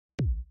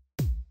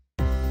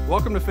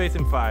Welcome to Faith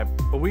in 5,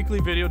 a weekly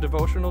video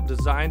devotional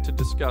designed to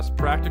discuss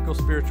practical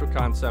spiritual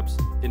concepts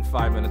in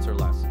 5 minutes or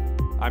less.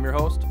 I'm your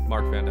host,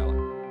 Mark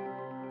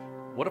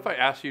Vandellen. What if I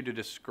asked you to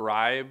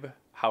describe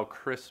how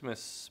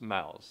Christmas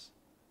smells?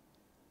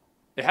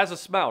 It has a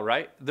smell,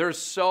 right? There's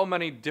so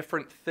many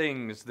different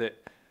things that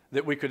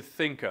we could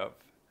think of.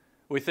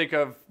 We think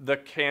of the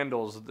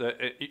candles,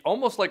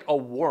 almost like a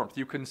warmth.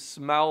 You can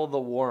smell the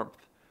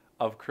warmth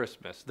of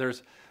Christmas.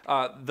 There's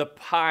the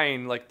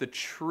pine, like the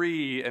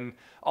tree, and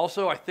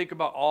also I think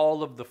about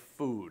all of the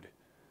food.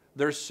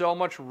 There's so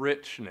much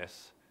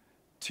richness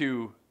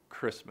to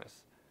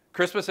Christmas.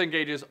 Christmas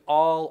engages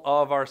all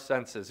of our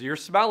senses. You're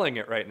smelling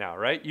it right now,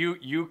 right?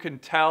 You can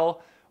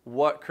tell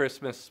what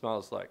Christmas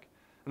smells like.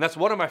 And that's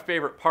one of my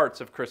favorite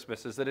parts of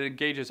Christmas, is that it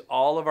engages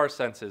all of our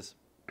senses.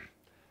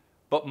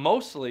 But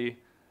mostly,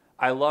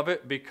 I love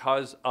it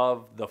because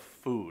of the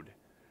food.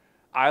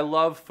 I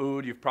love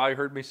food. You've probably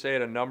heard me say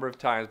it a number of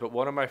times, but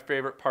one of my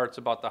favorite parts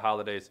about the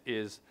holidays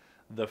is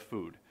the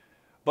food.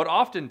 But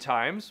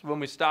oftentimes,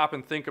 when we stop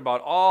and think about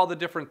all the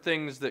different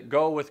things that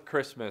go with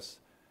Christmas,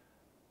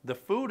 the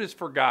food is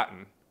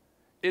forgotten.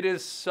 It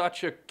is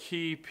such a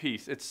key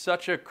piece. It's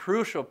such a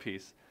crucial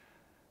piece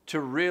to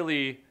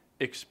really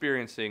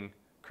experiencing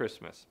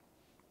Christmas.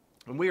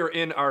 And we are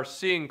in our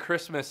Seeing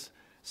Christmas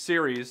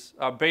series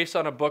based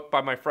on a book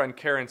by my friend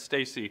Karen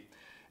Stacy.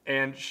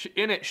 And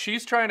in it,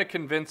 she's trying to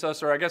convince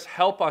us, or I guess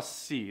help us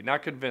see,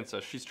 not convince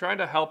us. She's trying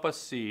to help us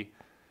see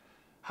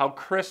how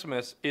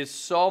Christmas is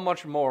so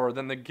much more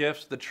than the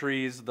gifts, the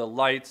trees, the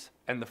lights,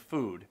 and the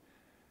food.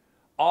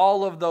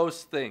 All of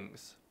those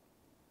things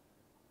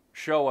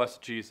show us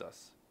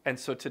Jesus. And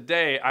so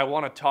today, I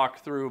want to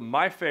talk through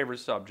my favorite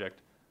subject,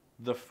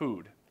 the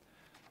food.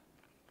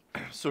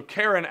 So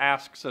Karen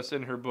asks us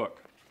in her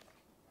book,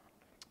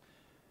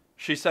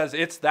 she says,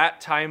 it's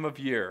that time of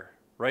year,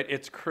 right?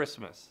 It's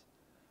Christmas.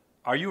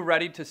 Are you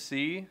ready to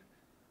see?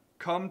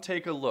 Come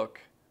take a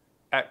look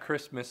at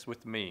Christmas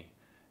with me.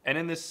 And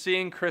in this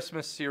Seeing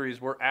Christmas series,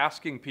 we're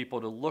asking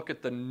people to look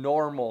at the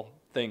normal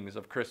things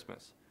of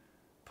Christmas,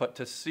 but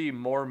to see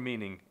more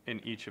meaning in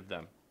each of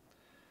them.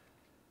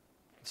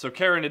 So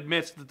Karen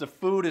admits that the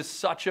food is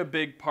such a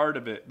big part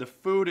of it. The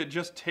food, it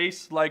just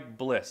tastes like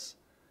bliss.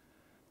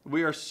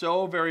 We are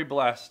so very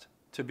blessed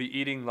to be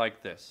eating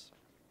like this.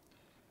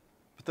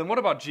 But then what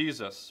about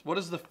Jesus? What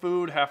does the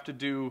food have to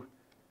do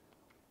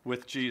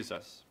with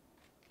Jesus?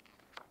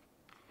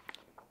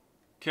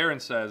 Karen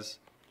says,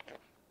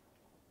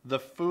 the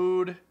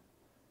food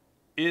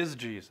is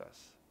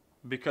Jesus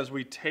because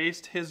we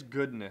taste his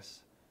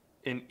goodness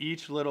in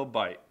each little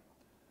bite.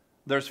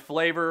 There's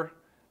flavor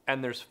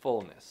and there's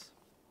fullness.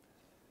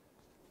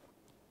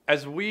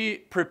 As we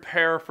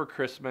prepare for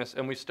Christmas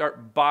and we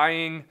start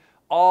buying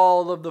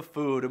all of the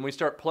food and we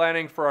start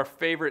planning for our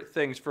favorite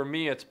things, for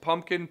me it's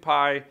pumpkin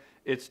pie,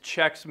 it's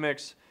Chex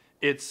Mix,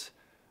 it's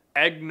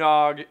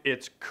eggnog,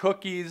 it's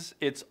cookies,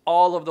 it's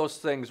all of those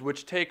things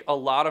which take a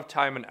lot of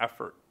time and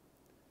effort.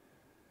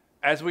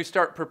 As we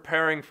start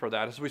preparing for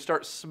that, as we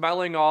start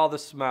smelling all the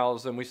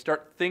smells and we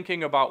start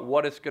thinking about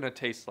what it's going to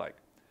taste like,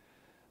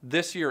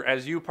 this year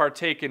as you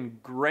partake in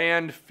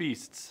grand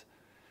feasts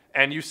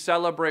and you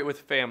celebrate with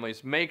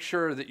families, make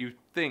sure that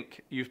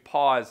you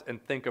pause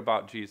and think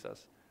about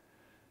Jesus.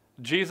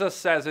 Jesus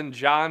says in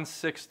John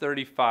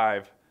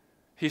 6:35,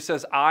 he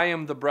says, I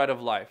am the bread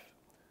of life.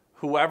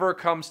 Whoever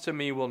comes to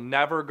me will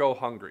never go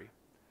hungry,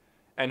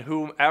 and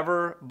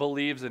whomever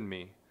believes in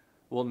me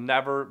will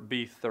never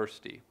be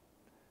thirsty.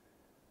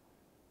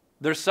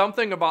 There's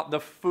something about the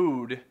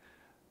food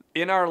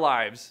in our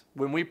lives.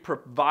 When we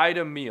provide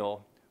a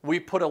meal, we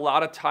put a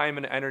lot of time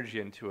and energy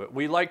into it.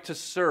 We like to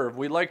serve.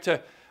 We like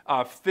to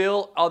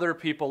fill other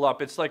people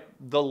up. It's like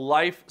the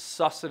life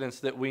sustenance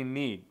that we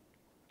need.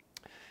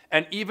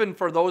 And even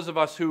for those of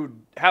us who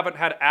haven't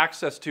had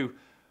access to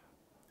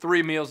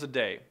 3 meals a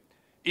day,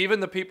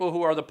 even the people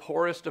who are the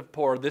poorest of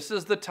poor, this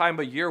is the time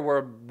of year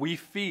where we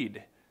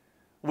feed,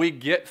 we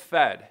get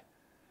fed.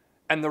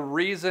 And the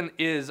reason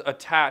is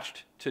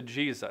attached to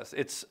Jesus.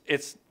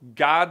 It's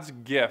God's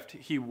gift.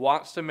 He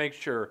wants to make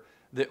sure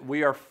that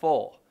we are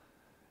full.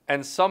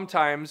 And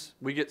sometimes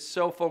we get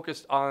so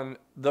focused on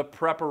the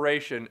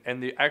preparation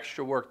and the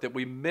extra work that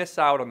we miss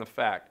out on the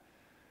fact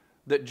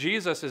that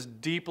Jesus is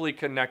deeply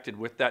connected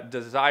with that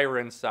desire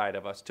inside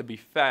of us to be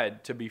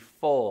fed, to be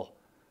full,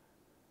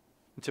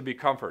 to be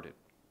comforted.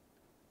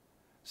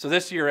 So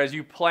this year, as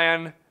you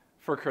plan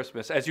for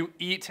Christmas, as you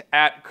eat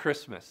at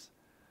Christmas,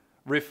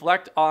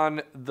 reflect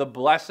on the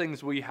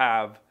blessings we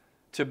have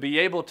to be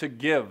able to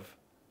give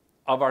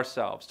of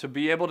ourselves, to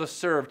be able to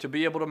serve, to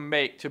be able to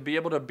make, to be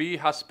able to be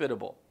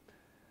hospitable.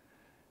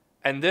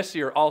 And this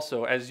year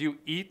also, as you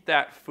eat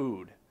that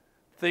food,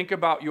 think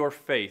about your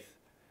faith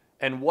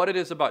and what it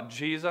is about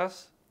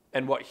Jesus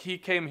and what he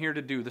came here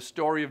to do, the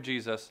story of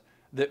Jesus,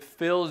 that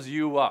fills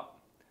you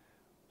up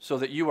so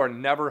that you are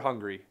never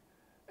hungry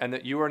and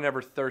that you are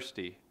never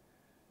thirsty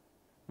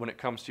when it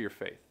comes to your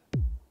faith.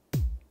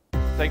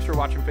 Thanks for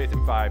watching Faith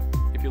in 5.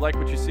 If you like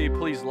what you see,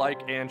 please like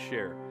and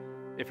share.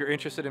 If you're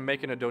interested in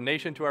making a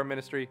donation to our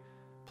ministry,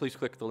 please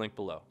click the link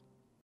below.